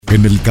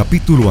En el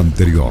capítulo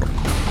anterior,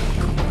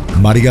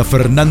 María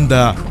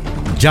Fernanda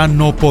ya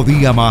no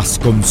podía más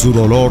con su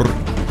dolor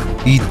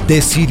y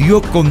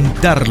decidió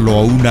contarlo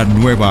a una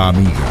nueva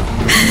amiga.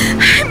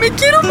 ¡Me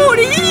quiero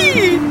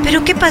morir!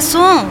 ¿Pero qué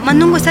pasó?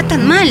 Manungo está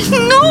tan mal.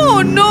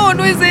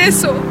 No es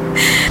eso.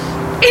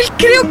 Él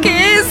creo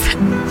que es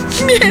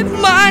mi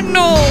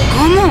hermano.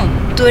 ¿Cómo?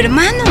 ¿Tu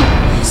hermano?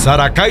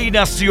 ZARACAY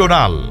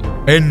Nacional,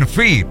 en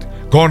feat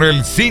con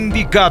el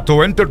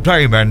Sindicato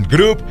Entertainment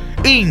Group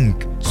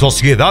Inc.,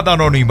 Sociedad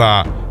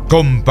Anónima,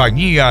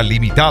 Compañía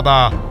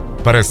Limitada,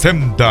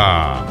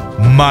 presenta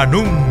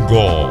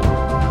Manungo,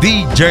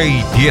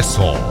 DJ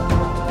Tieso.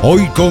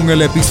 Hoy con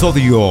el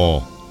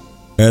episodio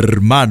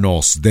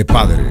Hermanos de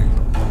Padre.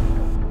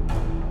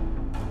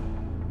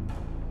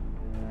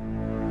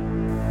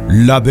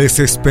 La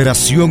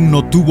desesperación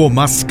no tuvo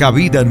más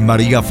cabida en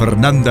María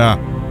Fernanda,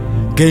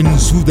 que en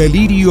su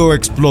delirio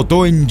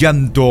explotó en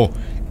llanto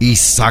y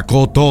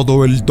sacó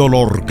todo el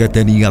dolor que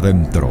tenía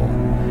dentro.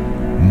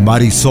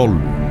 Marisol,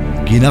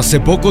 quien hace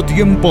poco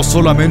tiempo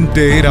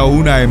solamente era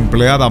una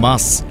empleada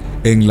más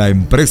en la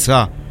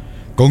empresa,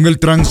 con el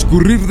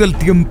transcurrir del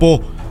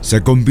tiempo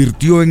se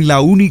convirtió en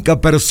la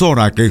única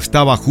persona que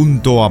estaba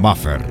junto a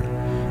Maffer,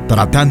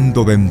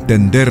 tratando de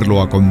entender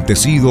lo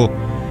acontecido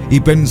y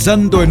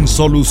pensando en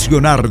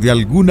solucionar de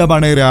alguna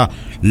manera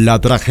la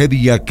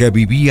tragedia que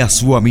vivía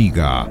su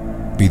amiga.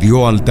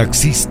 Pidió al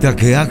taxista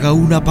que haga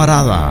una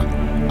parada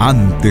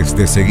antes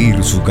de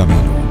seguir su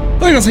camino.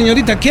 Oiga,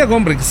 señorita, ¿qué hago,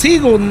 hombre?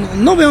 Sigo,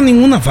 no veo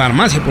ninguna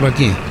farmacia por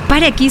aquí.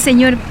 Pare aquí,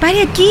 señor,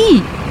 pare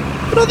aquí.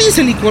 Pero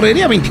dice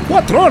licorería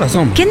 24 horas,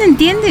 hombre. ¿Qué no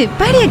entiende?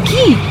 Pare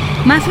aquí.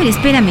 Maffer,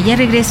 espérame, ya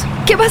regreso.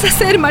 ¿Qué vas a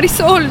hacer,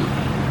 Marisol?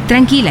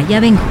 Tranquila, ya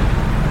vengo.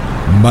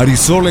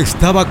 Marisol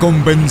estaba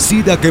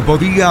convencida que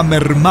podía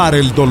mermar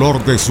el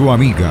dolor de su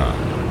amiga.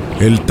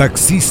 El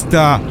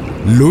taxista,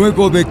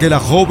 luego de que la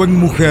joven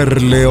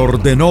mujer le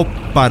ordenó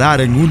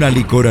parar en una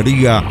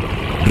licorería,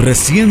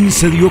 recién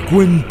se dio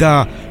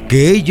cuenta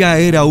que ella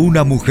era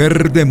una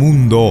mujer de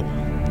mundo,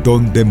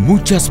 donde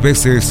muchas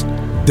veces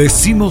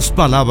decimos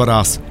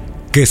palabras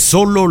que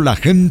solo la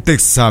gente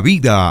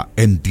sabida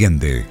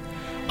entiende.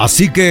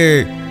 Así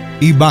que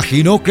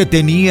imaginó que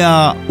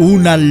tenía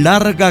una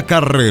larga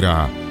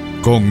carrera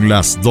con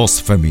las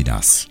dos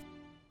féminas.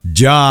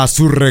 Ya a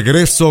su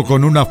regreso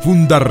con una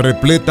funda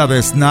repleta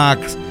de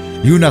snacks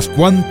y unas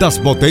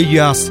cuantas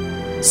botellas,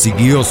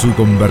 siguió su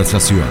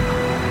conversación.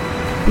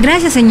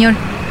 Gracias, señor.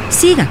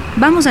 Siga,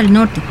 vamos al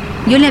norte.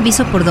 Yo le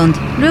aviso por dónde.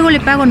 Luego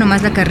le pago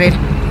nomás la carrera.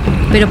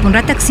 Pero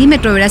pondrá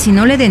taxímetro, verá, si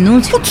no le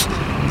denuncio. Putz,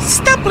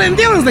 está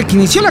prendido desde que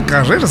inició la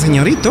carrera,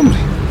 señorita, hombre.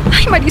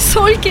 Ay,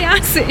 Marisol, ¿qué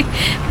hace?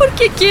 ¿Por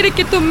qué quiere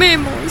que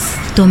tomemos?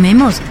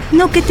 ¿Tomemos?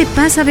 No, ¿qué te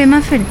pasa, ve,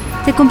 Maffer?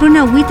 Te compré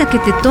una agüita que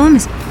te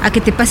tomes, a que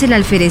te pase la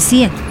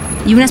alferecía,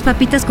 y unas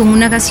papitas con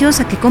una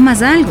gaseosa, que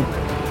comas algo.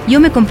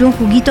 Yo me compré un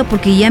juguito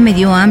porque ya me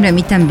dio hambre a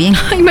mí también.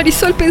 Ay,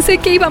 Marisol, pensé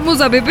que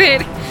íbamos a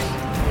beber.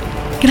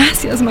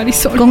 Gracias,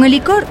 Marisol. Con el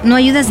licor no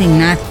ayudas en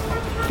nada.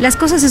 Las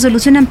cosas se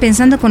solucionan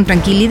pensando con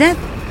tranquilidad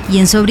y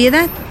en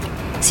sobriedad.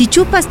 Si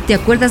chupas, te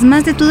acuerdas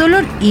más de tu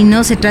dolor y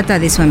no se trata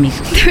de su amiga.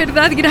 De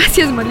verdad,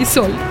 gracias,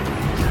 Marisol.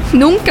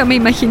 Nunca me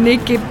imaginé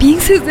que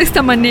pienses de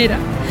esta manera.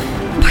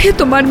 Voy a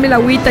tomarme la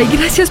agüita y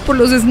gracias por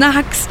los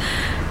snacks.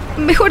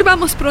 Mejor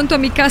vamos pronto a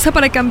mi casa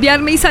para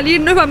cambiarme y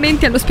salir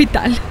nuevamente al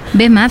hospital.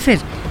 Ve, Maffer,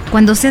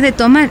 cuando sea de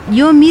tomar,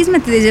 yo misma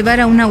te de llevar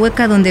a una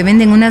hueca donde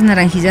venden unas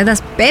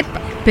naranjilladas Pepa,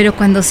 pero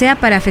cuando sea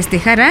para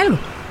festejar algo.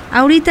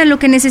 Ahorita lo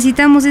que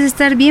necesitamos es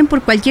estar bien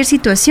por cualquier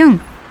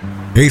situación.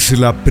 Es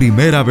la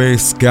primera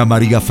vez que a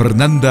María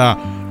Fernanda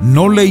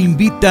no le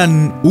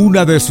invitan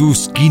una de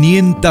sus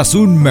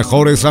 501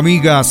 mejores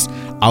amigas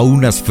a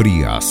unas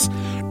frías,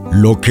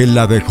 lo que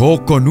la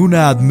dejó con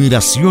una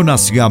admiración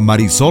hacia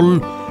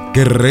Marisol,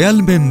 que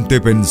realmente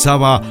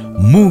pensaba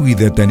muy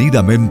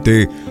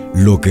detenidamente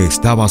lo que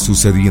estaba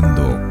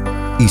sucediendo,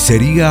 y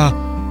sería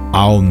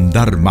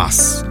ahondar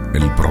más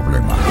el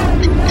problema.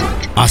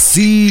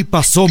 Así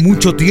pasó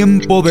mucho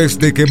tiempo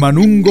desde que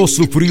Manungo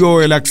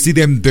sufrió el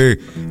accidente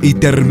y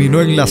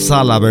terminó en la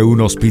sala de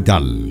un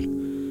hospital.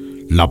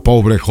 La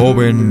pobre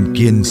joven,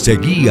 quien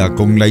seguía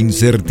con la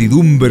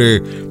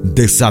incertidumbre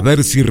de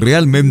saber si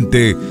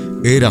realmente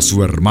era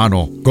su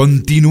hermano,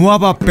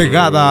 continuaba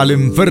pegada al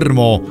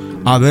enfermo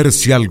a ver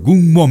si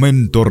algún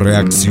momento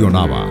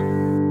reaccionaba.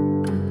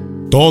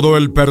 Todo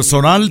el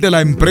personal de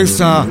la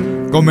empresa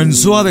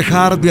comenzó a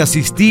dejar de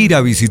asistir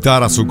a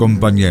visitar a su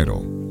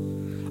compañero.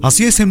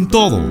 Así es en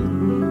todo.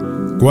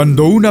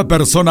 Cuando una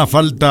persona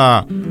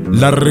falta,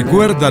 la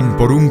recuerdan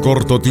por un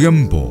corto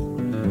tiempo.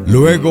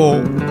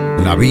 Luego,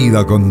 la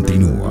vida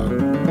continúa.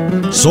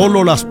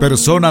 Solo las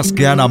personas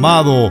que han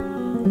amado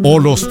o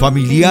los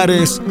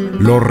familiares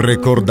lo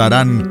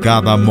recordarán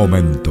cada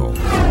momento.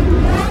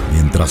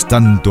 Mientras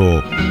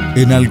tanto,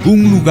 en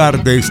algún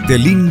lugar de este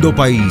lindo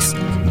país,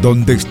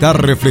 donde está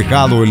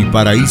reflejado el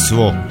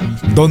paraíso,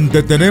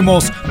 donde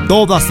tenemos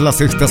todas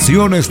las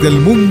estaciones del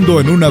mundo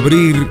en un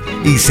abrir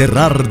y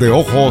cerrar de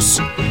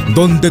ojos,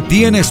 donde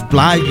tienes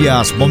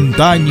playas,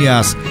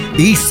 montañas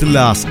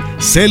islas,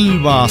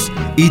 selvas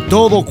y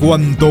todo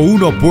cuanto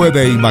uno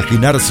puede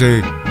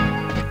imaginarse,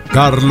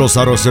 Carlos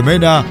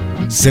Arosemena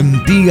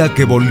sentía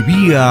que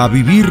volvía a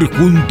vivir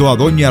junto a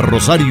doña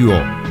Rosario.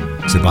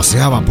 Se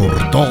paseaba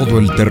por todo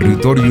el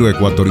territorio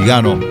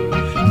ecuatoriano,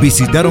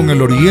 visitaron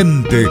el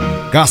oriente,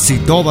 casi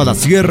toda la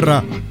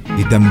sierra,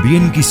 y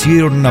también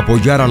quisieron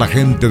apoyar a la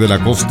gente de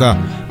la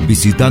costa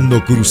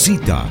visitando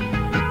Crucita,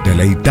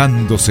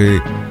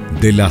 deleitándose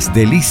de las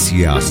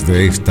delicias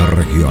de esta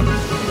región.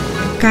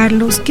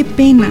 Carlos, qué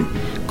pena,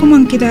 cómo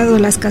han quedado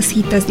las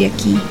casitas de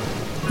aquí.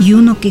 Y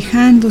uno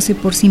quejándose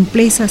por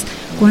simplezas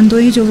cuando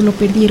ellos lo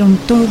perdieron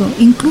todo,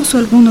 incluso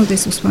algunos de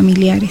sus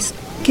familiares.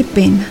 Qué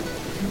pena.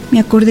 Me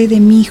acordé de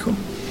mi hijo.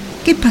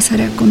 ¿Qué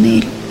pasará con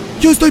él?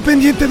 Yo estoy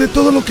pendiente de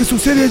todo lo que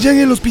sucede allá en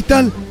el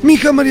hospital. Mi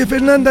hija María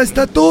Fernanda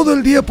está todo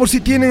el día por si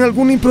tienen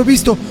algún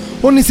imprevisto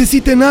o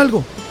necesiten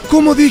algo.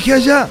 Como dije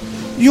allá,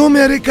 yo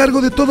me haré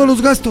cargo de todos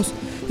los gastos.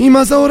 Y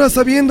más ahora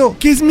sabiendo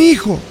que es mi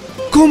hijo.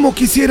 Cómo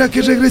quisiera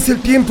que regrese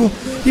el tiempo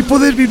y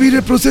poder vivir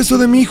el proceso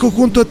de mi hijo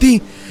junto a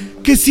ti,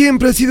 que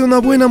siempre has sido una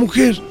buena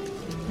mujer.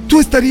 Tú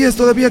estarías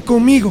todavía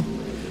conmigo.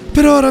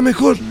 Pero ahora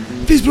mejor,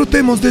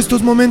 disfrutemos de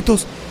estos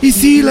momentos. Y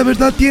sí, la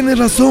verdad tiene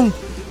razón.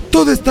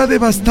 Todo está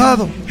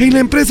devastado. En la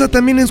empresa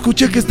también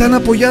escuché que están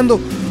apoyando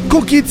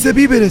con kits de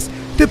víveres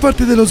de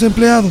parte de los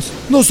empleados.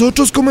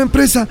 Nosotros como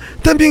empresa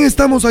también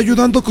estamos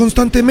ayudando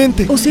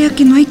constantemente. O sea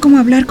que no hay cómo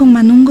hablar con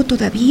Manungo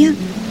todavía.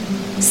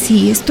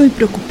 Sí, estoy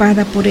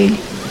preocupada por él.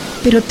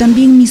 Pero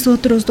también mis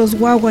otros 2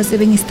 guaguas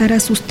deben estar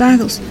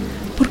asustados,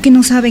 porque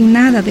no saben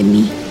nada de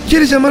mí.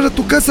 ¿Quieres llamar a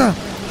tu casa?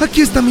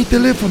 Aquí está mi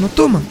teléfono,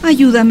 toma.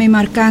 Ayúdame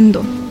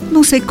marcando.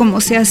 No sé cómo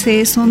se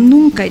hace eso,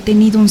 nunca he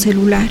tenido un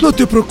celular. No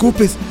te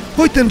preocupes,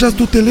 hoy tendrás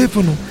tu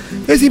teléfono.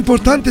 Es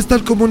importante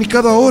estar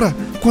comunicado ahora,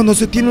 cuando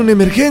se tiene una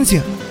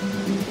emergencia.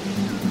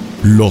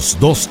 Los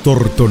 2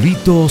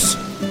 tortolitos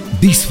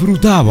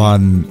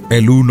disfrutaban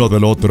el uno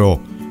del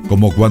otro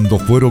como cuando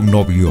fueron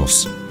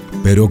novios,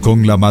 pero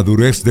con la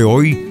madurez de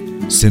hoy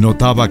se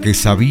notaba que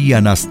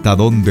sabían hasta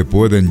dónde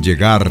pueden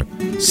llegar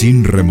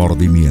sin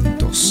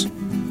remordimientos.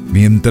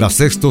 Mientras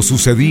esto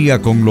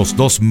sucedía con los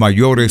 2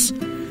 mayores,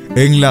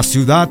 en la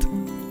ciudad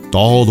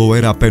todo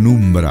era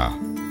penumbra.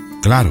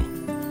 Claro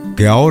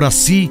que ahora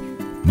sí,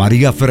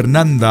 María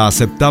Fernanda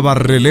aceptaba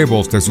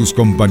relevos de sus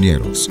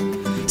compañeros.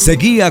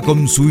 Seguía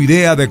con su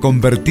idea de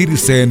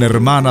convertirse en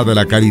hermana de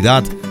la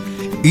caridad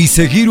y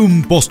seguir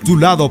un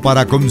postulado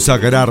para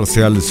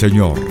consagrarse al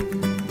Señor.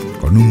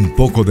 Con un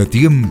poco de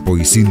tiempo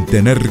y sin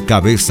tener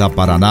cabeza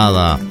para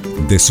nada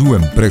de su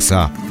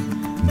empresa,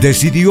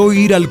 decidió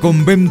ir al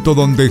convento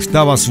donde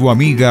estaba su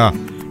amiga,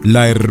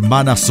 la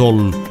hermana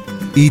Sol,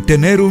 y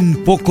tener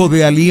un poco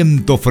de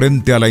aliento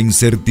frente a la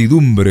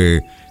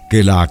incertidumbre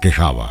que la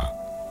aquejaba.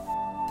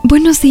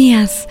 Buenos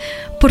días.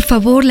 Por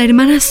favor, ¿la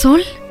hermana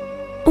Sol?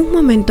 Un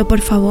momento,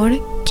 por favor.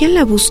 ¿Quién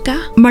la busca?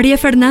 María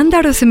Fernanda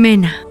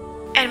Arosemena.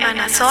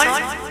 Hermana Sol,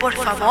 por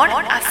favor,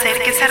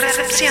 acérquese a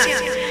recepción.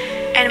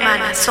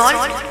 Hermana Sol,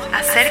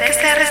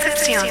 acérquese a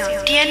recepción.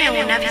 Tiene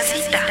una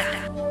visita.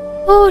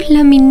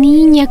 Hola, mi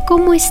niña,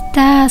 ¿cómo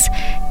estás?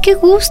 Qué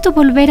gusto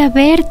volver a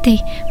verte.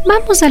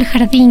 Vamos al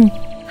jardín.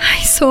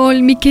 Ay,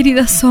 Sol, mi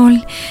querida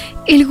Sol,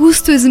 el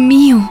gusto es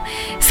mío.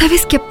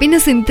 Sabes que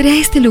apenas entré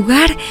a este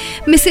lugar,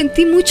 me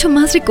sentí mucho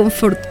más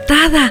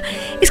reconfortada.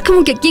 Es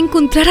como que aquí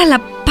encontrara la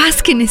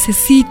paz que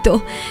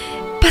necesito.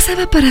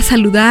 Pasaba para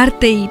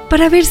saludarte y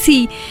para ver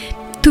si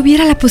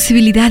tuviera la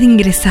posibilidad de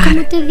ingresar.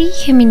 Como te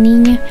dije, mi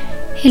niña,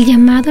 el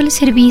llamado al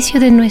servicio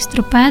de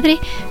nuestro Padre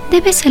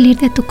debe salir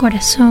de tu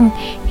corazón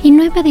y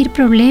no evadir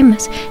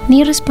problemas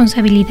ni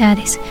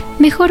responsabilidades.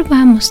 Mejor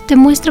vamos, te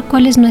muestro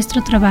cuál es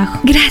nuestro trabajo.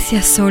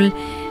 Gracias, Sol.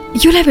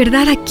 Yo la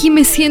verdad aquí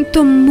me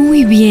siento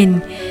muy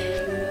bien.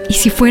 ¿Y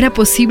si fuera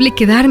posible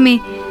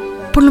quedarme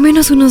por lo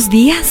menos unos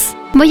días?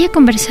 Voy a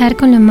conversar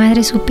con la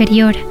Madre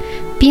Superiora.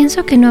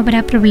 Pienso que no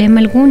habrá problema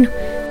alguno.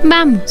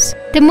 Vamos,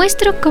 te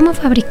muestro cómo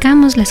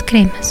fabricamos las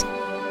cremas.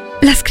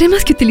 Las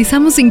cremas que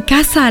utilizamos en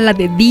casa, la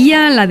de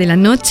día, la de la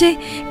noche,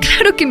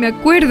 claro que me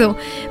acuerdo.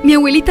 Mi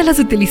abuelita las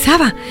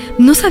utilizaba.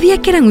 No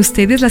sabía que eran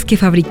ustedes las que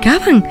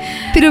fabricaban.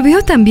 Pero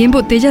veo también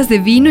botellas de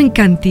vino en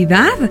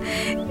cantidad.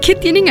 ¿Qué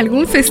tienen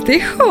algún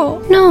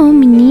festejo? No,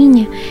 mi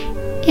niña.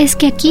 Es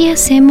que aquí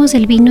hacemos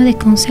el vino de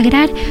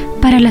consagrar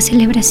para la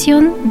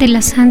celebración de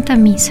la Santa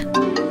Misa.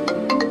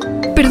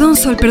 Perdón,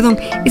 Sol, perdón.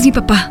 Es mi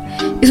papá.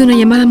 Es una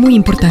llamada muy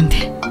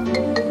importante.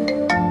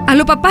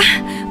 ¿Aló, papá?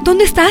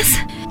 ¿Dónde estás?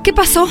 ¿Qué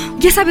pasó?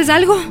 ¿Ya sabes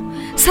algo?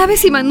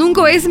 ¿Sabes si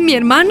Manungo es mi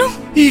hermano?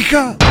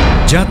 ¡Hija!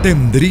 ¿Ya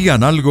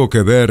tendrían algo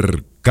que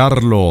ver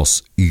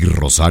Carlos y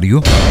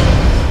Rosario?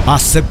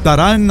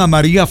 ¿Aceptarán a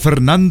María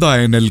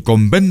Fernanda en el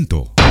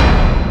convento?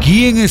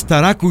 ¿Quién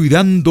estará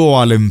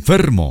cuidando al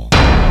enfermo?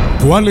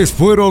 ¿Cuáles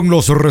fueron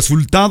los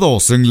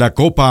resultados en la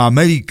Copa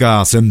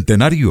América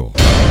Centenario?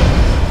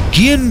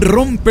 ¿Quién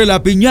rompe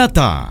la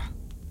piñata?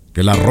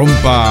 ¿Que la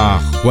rompa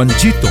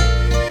Juanchito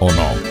o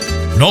no?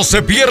 No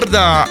se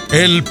pierda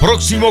el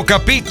próximo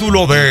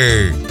capítulo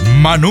de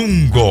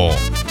Manungo,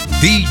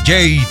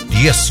 DJ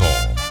Tieso,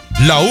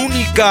 la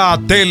única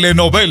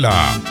telenovela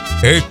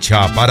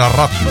hecha para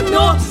radio.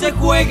 No se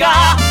juega